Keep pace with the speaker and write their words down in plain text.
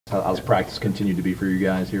How's practice continued to be for you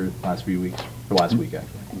guys here the last few weeks, or last week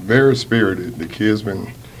actually? Very spirited. The kids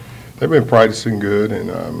they've been practicing good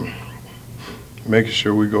and making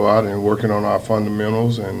sure we go out and working on our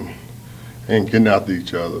fundamentals and getting out to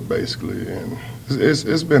each other basically. And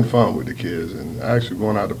it's been fun with the kids, and actually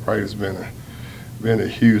going out to practice has been a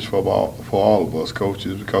huge for all of us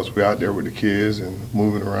coaches, because we're out there with the kids and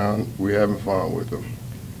moving around. We're having fun with them.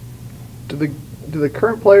 Do the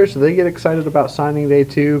current players, do they get excited about signing day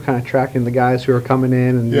too, kind of tracking the guys who are coming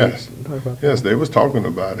in? And yes, they was talking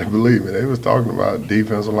about it. Believe me, they was talking about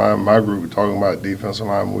defensive line. My group was talking about defensive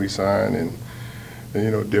line we signed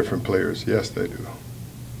and different players. Yes, they do.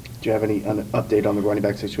 Do you have any update on the running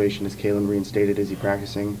back situation? Is Kalen reinstated? Is he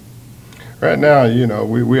practicing? Right now,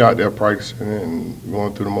 we out there practicing and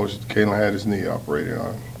going through the motions. Kalen had his knee operated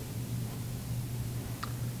on.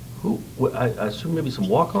 I assume maybe some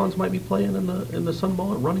walk-ons might be playing in the Sun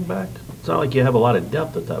Bowl at running back. It's not like you have a lot of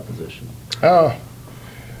depth at that position.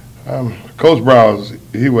 Coach Browse,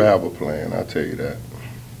 he will have a plan. I'll tell you that.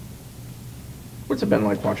 What's it been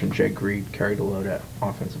like watching Jake Reed carry the load at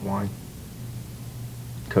offensive line?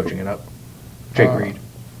 Coaching it up. Jake Reed.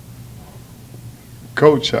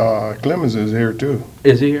 Coach Clemens is here too.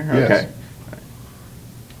 Is he here? Yes. Okay.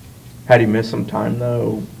 Had he missed some time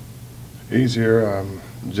though? He's here.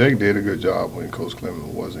 Jake did a good job when Coach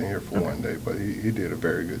Clemens wasn't here for one day, but he did a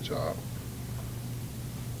very good job.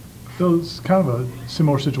 So it's kind of a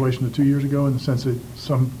similar situation to 2 years ago in the sense that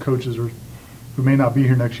some coaches who may not be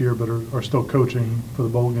here next year but are still coaching for the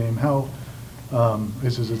bowl game. How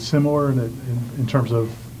is it similar in terms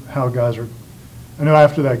of how guys are? I know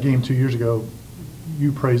after that game 2 years ago,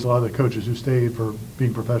 you praised a lot of the coaches who stayed for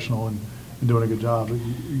being professional and doing a good job. Are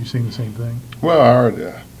you seeing the same thing? Well, I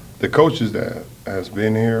heard the coaches that has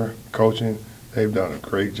been here coaching, they've done a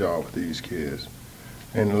great job with these kids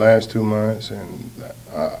in the last 2 months, and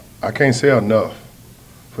I can't say enough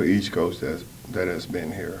for each coach that has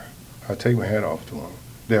been here. I take my hat off to them.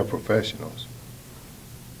 They're professionals.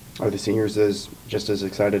 Are the seniors just as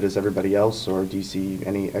excited as everybody else, or do you see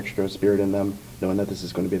any extra spirit in them, knowing that this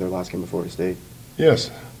is going to be their last game of Florida State?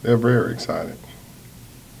 Yes, they're very excited.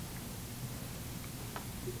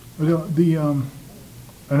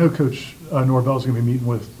 I know Coach Norvell is going to be meeting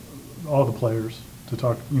with all the players to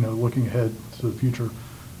talk, looking ahead to the future,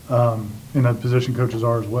 and that position coaches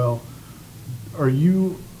are as well. Are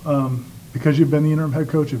you, because you've been the interim head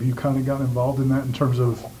coach, have you kind of gotten involved in that in terms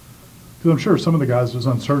of, because I'm sure some of the guys, there's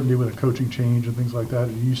uncertainty with a coaching change and things like that.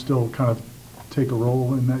 Do you still kind of take a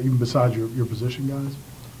role in that, even besides your position guys?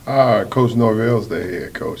 Coach Norvell's the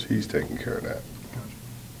head coach. He's taking care of that.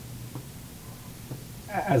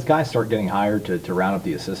 As guys start getting hired to round up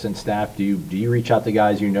the assistant staff, do you reach out to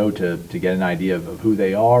guys to get an idea of who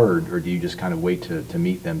they are, or do you just kind of wait to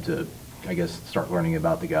meet them to, I guess, start learning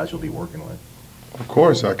about the guys you'll be working with? Of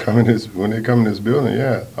course, when they come in this building,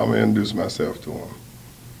 I'm going to introduce myself to them.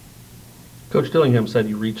 Coach Dillingham said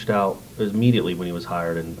you reached out immediately when he was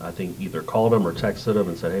hired, and I think either called him or texted him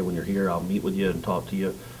and said, hey, when you're here, I'll meet with you and talk to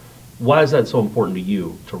you. Why is that so important to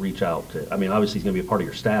you to reach out to? I mean, obviously he's going to be a part of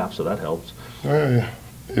your staff, so that helps.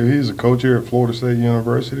 If he's a coach here at Florida State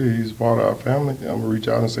University, he's part of our family, I'm going to reach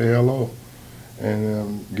out and say hello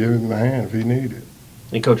and give him a hand if he needs it.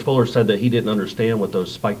 And Coach Fuller said that he didn't understand what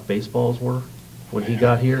those spiked baseballs were when he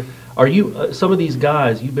got here. Are you, some of these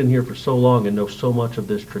guys, you've been here for so long and know so much of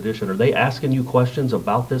this tradition, are they asking you questions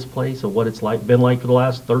about this place and what it's been like for the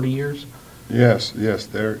last 30 years? Yes,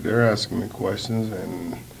 they're asking me questions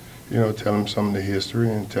and, tell them some of the history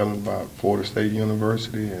and tell them about Florida State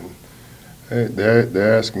University, and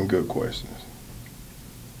they're asking good questions.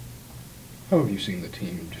 How have you seen the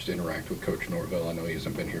team just interact with Coach Norvell? I know he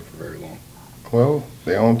hasn't been here for very long. Well,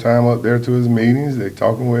 they're on time up there to his meetings. They're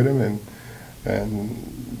talking with him,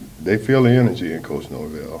 and they feel the energy in Coach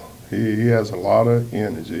Norvell. He has a lot of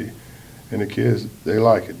energy, and the kids, they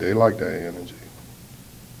like it. They like that energy.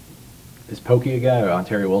 Is Pokey a guy, or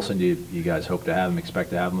Ontario Wilson, do you guys expect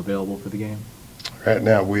to have him available for the game? Right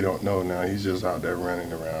now, we don't know now. He's just out there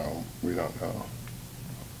running around. We don't know.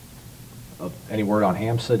 Any word on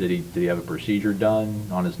Hamsa? Did he have a procedure done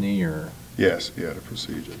on his knee, or? Yes, he had a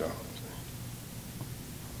procedure done.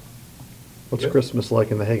 What's Christmas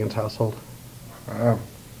like in the Haggins household?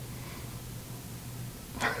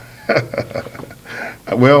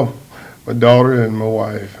 Well, my daughter and my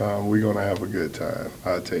wife, we're going to have a good time.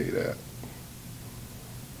 I'll tell you that.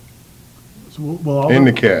 So and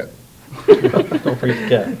the cat. Don't forget the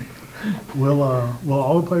cat. Will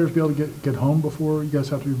all the players be able to get home before you guys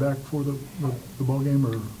have to be back for the ball game,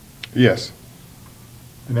 or? Yes.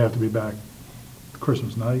 And they have to be back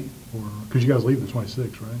Christmas night, or because you guys leave the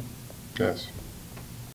 26th, right? Yes.